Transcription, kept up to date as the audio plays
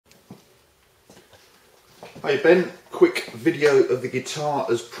Hey Ben, quick video of the guitar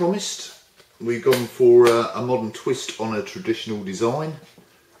as promised. We've gone for a modern twist on a traditional design.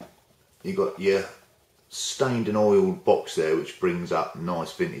 You've got your stained and oiled box there, which brings up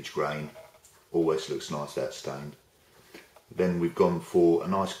nice vintage grain. Always looks nice, that stained. Then we've gone for a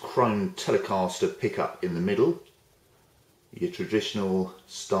nice chrome Telecaster pickup in the middle. Your traditional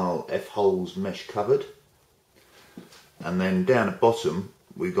style F-holes mesh covered. And then down at bottom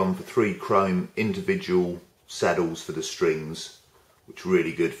we've gone for 3 chrome individual saddles for the strings, which are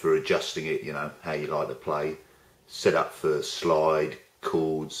really good for adjusting it, you know, how you like to play. Set up for slide,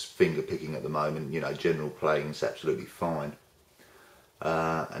 chords, finger picking at the moment, you know, general playing is absolutely fine.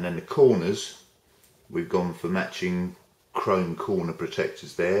 And then the corners, we've gone for matching chrome corner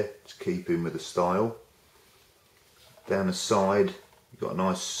protectors there to keep in with the style. Down the side, you've got a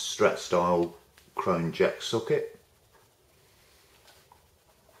nice Strat style chrome jack socket.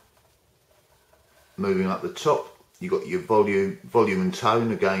 Moving up the top, you've got your volume and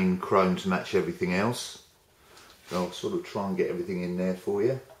tone, again chrome to match everything else. So I'll sort of try and get everything in there for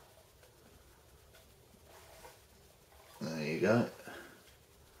you. There you go.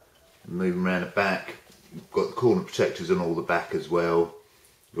 Moving around the back, you've got the corner protectors on all the back as well.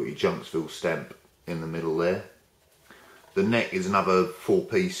 You've got your Junksville stamp in the middle there. The neck is another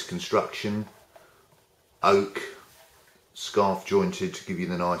 4-piece construction, oak, scarf jointed to give you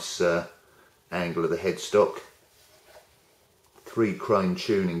the nice angle of the headstock. 3 chrome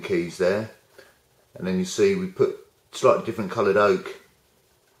tuning keys there, and then you see we put slightly different coloured oak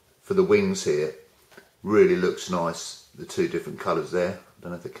for the wings here. Really looks nice, the 2 different colours there. I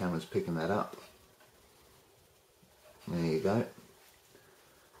don't know if the camera's picking that up. There you go.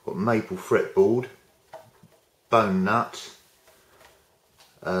 Got maple fretboard, bone nut,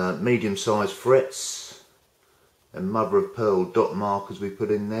 medium sized frets, and mother of pearl dot markers we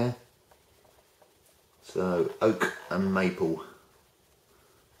put in there. So oak and maple,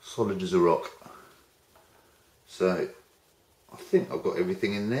 solid as a rock. So I think I've got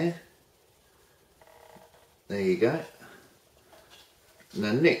everything in there. There you go.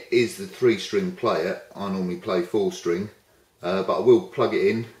 Now Nick is the 3-string player. I normally play 4-string, but I will plug it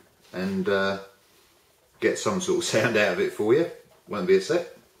in and get some sort of sound out of it for you. Won't be a sec.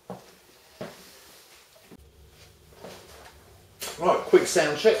 Right, quick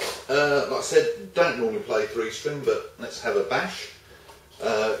sound check. Like I said, don't normally play 3-string, but let's have a bash.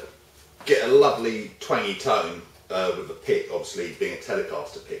 Get a lovely twangy tone with the pick, obviously being a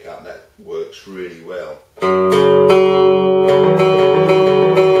Telecaster pickup, that works really well.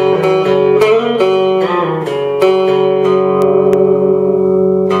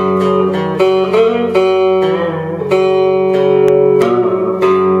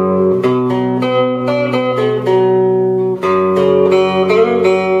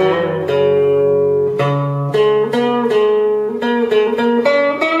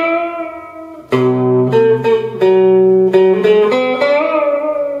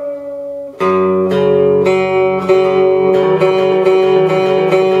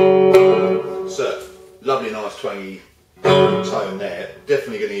 Lovely nice twangy tone there.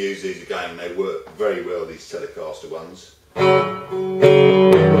 Definitely going to use these again, they work very well, these Telecaster ones.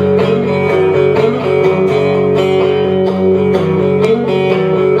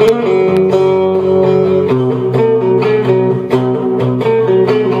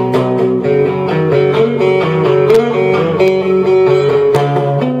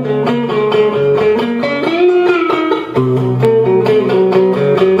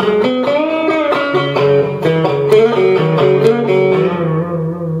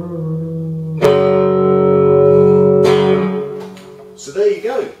 So there you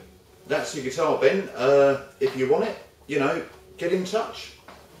go, that's your guitar, Ben. If you want it, you know, get in touch.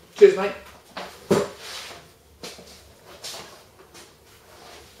 Cheers mate.